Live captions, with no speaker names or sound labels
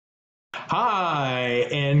Hi,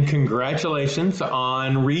 and congratulations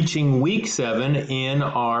on reaching week 7 in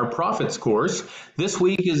our prophets course. This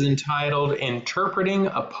week is entitled Interpreting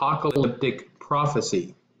Apocalyptic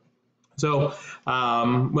Prophecy. So,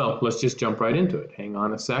 let's just jump right into it. Hang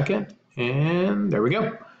on a second, and there we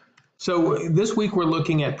go. So this week we're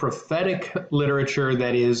looking at prophetic literature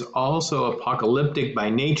that is also apocalyptic by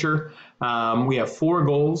nature. We have 4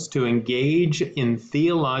 goals: to engage in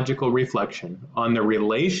theological reflection on the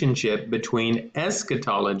relationship between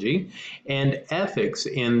eschatology and ethics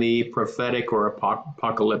in the prophetic or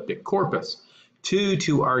apocalyptic corpus. 2,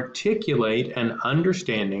 to articulate an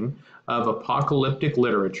understanding of apocalyptic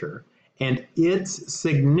literature and its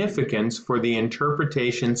significance for the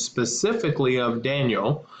interpretation specifically of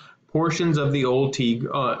Daniel, portions of the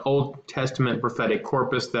Old Testament prophetic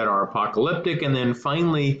corpus that are apocalyptic, and then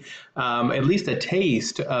finally, at least a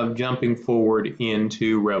taste of jumping forward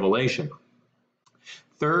into Revelation.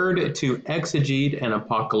 Third, to exegete an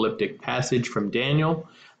apocalyptic passage from Daniel,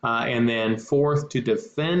 and then fourth, to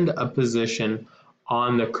defend a position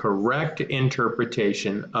on the correct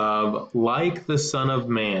interpretation of like the Son of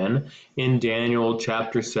Man in Daniel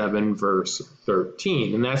chapter 7, verse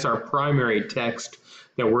 13. And that's our primary text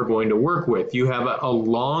that we're going to work with. You have a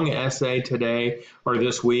long essay today or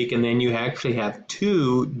this week, and then you actually have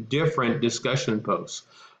 2 different discussion posts.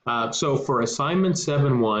 So for assignment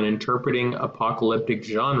 7.1, interpreting apocalyptic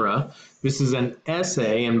genre, this is an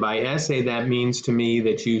essay, and by essay that means to me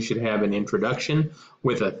that you should have an introduction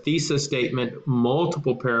with a thesis statement,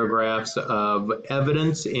 multiple paragraphs of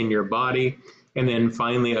evidence in your body, and then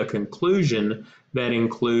finally a conclusion that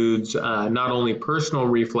includes not only personal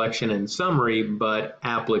reflection and summary, but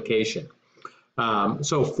application.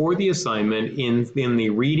 So for the assignment, in the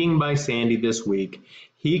reading by Sandy this week,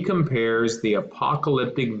 he compares the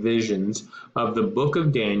apocalyptic visions of the book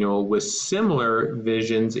of Daniel with similar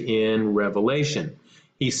visions in Revelation.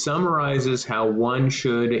 He summarizes how one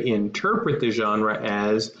should interpret the genre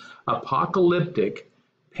as apocalyptic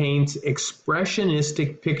paints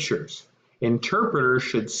expressionistic pictures. Interpreters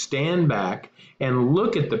should stand back and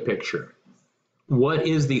look at the picture. What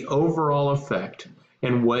is the overall effect,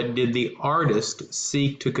 and what did the artist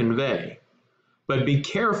seek to convey? But be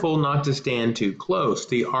careful not to stand too close.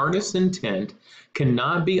 The artist's intent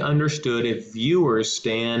cannot be understood if viewers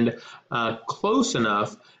stand close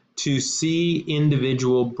enough to see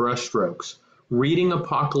individual brushstrokes. Reading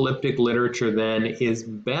apocalyptic literature then is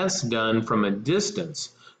best done from a distance.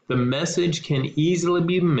 The message can easily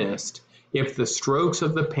be missed if the strokes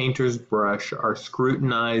of the painter's brush are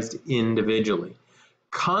scrutinized individually.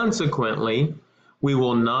 Consequently, we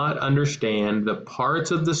will not understand the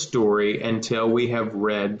parts of the story until we have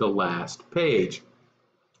read the last page.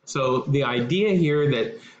 So the idea here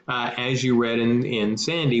that, as you read in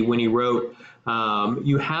Sandy, when he wrote,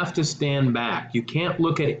 you have to stand back. You can't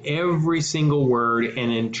look at every single word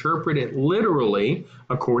and interpret it literally,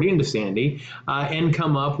 according to Sandy, and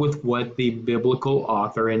come up with what the biblical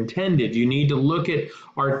author intended. You need to look at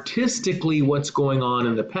artistically what's going on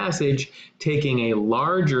in the passage, taking a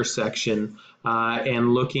larger section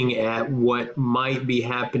and looking at what might be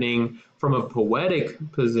happening from a poetic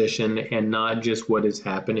position and not just what is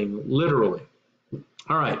happening literally.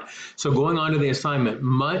 All right, so going on to the assignment,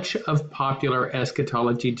 much of popular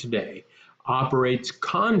eschatology today operates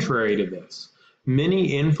contrary to this.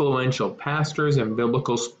 Many influential pastors and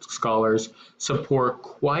biblical scholars support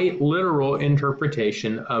quite literal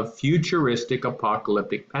interpretation of futuristic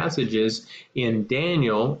apocalyptic passages in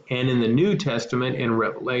Daniel and in the New Testament in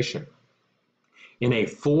Revelation. In a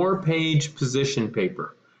 4-page position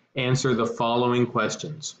paper, answer the following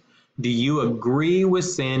questions. Do you agree with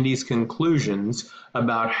Sandy's conclusions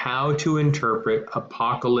about how to interpret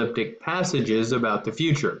apocalyptic passages about the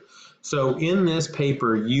future? So in this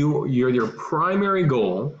paper, your primary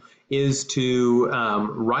goal is to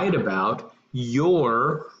write about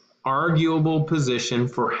your arguable position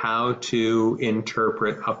for how to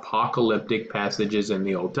interpret apocalyptic passages in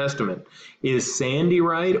the Old Testament. Is Sandy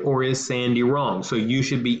right or is Sandy wrong? So you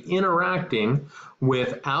should be interacting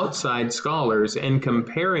with outside scholars and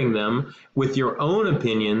comparing them with your own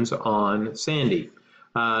opinions on Sandy.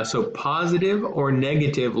 So positive or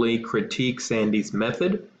negatively critique Sandy's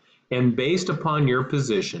method, and based upon your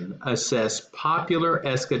position, assess popular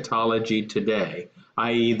eschatology today,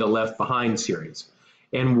 i.e. the Left Behind series.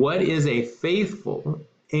 And what is a faithful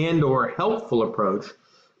and or helpful approach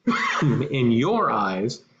in your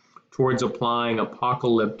eyes towards applying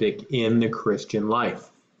apocalyptic in the Christian life?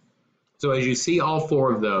 So as you see all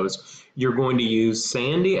 4 of those, you're going to use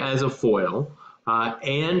Sandy as a foil,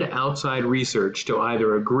 and outside research to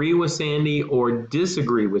either agree with Sandy or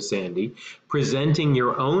disagree with Sandy, presenting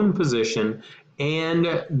your own position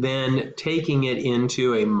and then taking it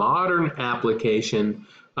into a modern application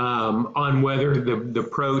on whether the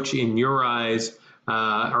approach in your eyes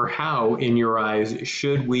or how in your eyes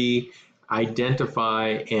should we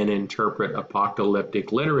identify and interpret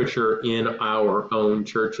apocalyptic literature in our own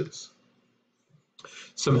churches.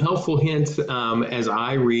 Some helpful hints as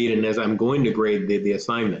I read and as I'm going to grade the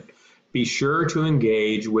assignment. Be sure to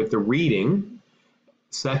engage with the reading.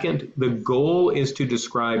 Second, the goal is to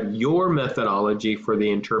describe your methodology for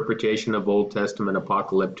the interpretation of Old Testament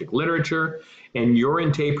apocalyptic literature, and your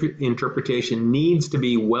interpretation needs to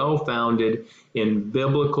be well-founded in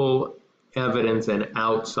biblical evidence and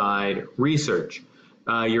outside research.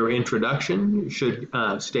 Your introduction should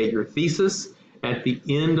state your thesis at the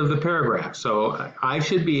end of the paragraph. So I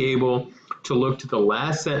should be able to look to the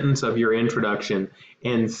last sentence of your introduction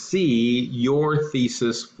and see your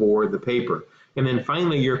thesis for the paper. And then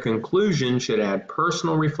finally, your conclusion should add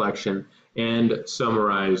personal reflection and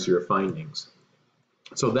summarize your findings.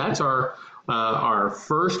 So that's our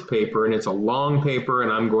first paper, and it's a long paper,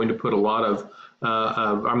 and I'm going to put a lot of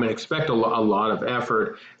I'm going to expect a lot of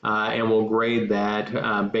effort, and we'll grade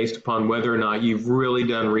that based upon whether or not you've really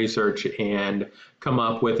done research and come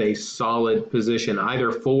up with a solid position,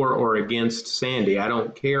 either for or against Sandy. I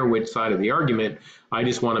don't care which side of the argument. I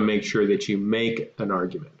just want to make sure that you make an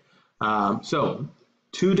argument. So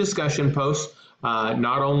 2 discussion posts.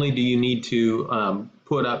 Not only do you need to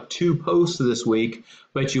put up 2 posts this week,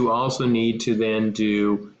 but you also need to then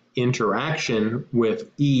do interaction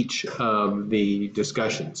with each of the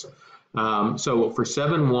discussions. So for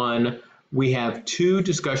 7.1, we have 2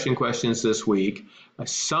 discussion questions this week.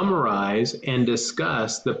 Summarize and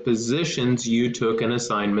discuss the positions you took in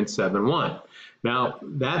assignment 7.1. Now,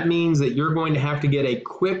 that means that you're going to have to get a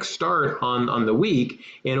quick start on the week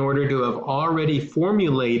in order to have already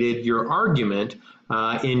formulated your argument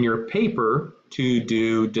in your paper to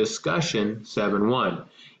do discussion 7.1.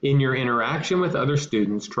 In your interaction with other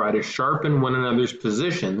students, try to sharpen one another's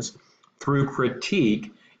positions through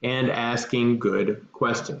critique and asking good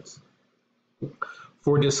questions.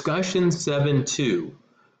 For discussion 7.2,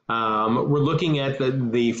 we're looking at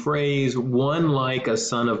the phrase, one like a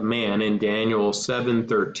son of man in Daniel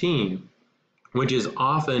 7:13, which is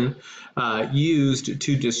often used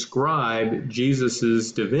to describe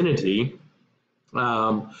Jesus's divinity.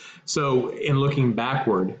 So in looking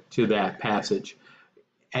backward to that passage,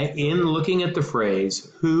 in looking at the phrase,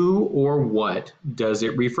 who or what does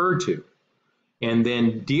it refer to? And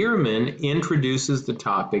then Dearman introduces the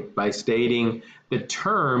topic by stating the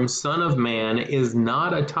term Son of Man is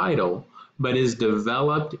not a title, but is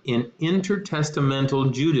developed in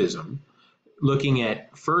intertestamental Judaism, looking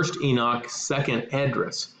at first Enoch, second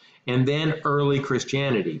Esdras, and then early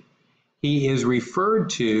Christianity. He is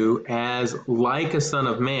referred to as like a son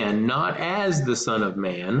of man, not as the Son of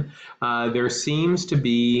Man. There seems to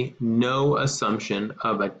be no assumption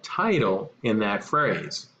of a title in that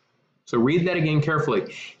phrase. So read that again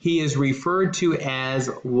carefully. He is referred to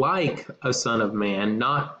as like a son of man,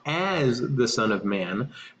 not as the Son of Man.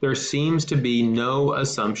 There seems to be no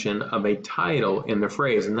assumption of a title in the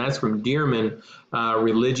phrase, and that's from Dearman,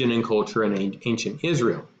 Religion and Culture in Ancient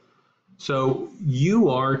Israel. So you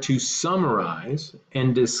are to summarize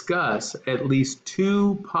and discuss at least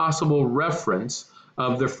 2 possible references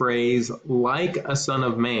of the phrase like a son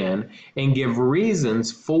of man and give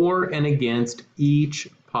reasons for and against each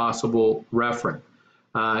possible reference.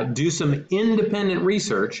 Do some independent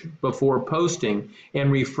research before posting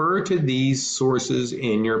and refer to these sources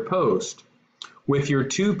in your post. With your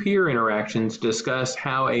 2 peer interactions, discuss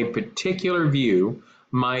how a particular view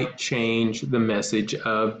might change the message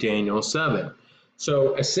of Daniel 7.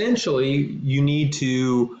 So essentially, you need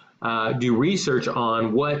to do research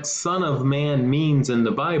on what Son of Man means in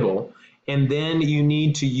the Bible, and then you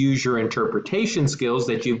need to use your interpretation skills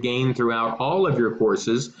that you've gained throughout all of your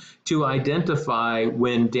courses to identify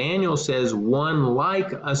when Daniel says one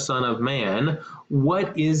like a son of man,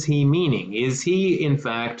 what is he meaning? Is he in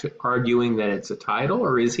fact arguing that it's a title,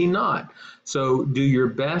 or is he not? So do your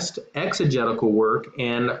best exegetical work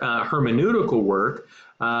and hermeneutical work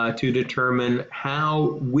to determine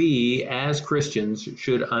how we as Christians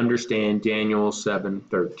should understand Daniel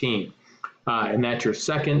 7:13. And that's your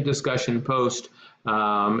second discussion post,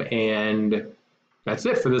 and that's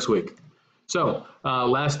it for this week. So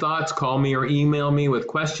last thoughts, call me or email me with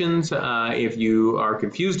questions. If you are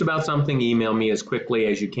confused about something, email me as quickly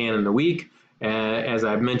as you can in the week. As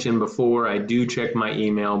I've mentioned before, I do check my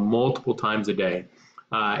email multiple times a day.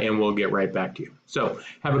 and we'll get right back to you. So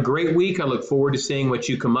have a great week. I look forward to seeing what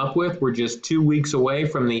you come up with. We're just 2 weeks away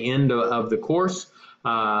from the end of the course,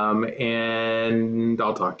 and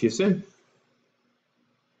I'll talk to you soon.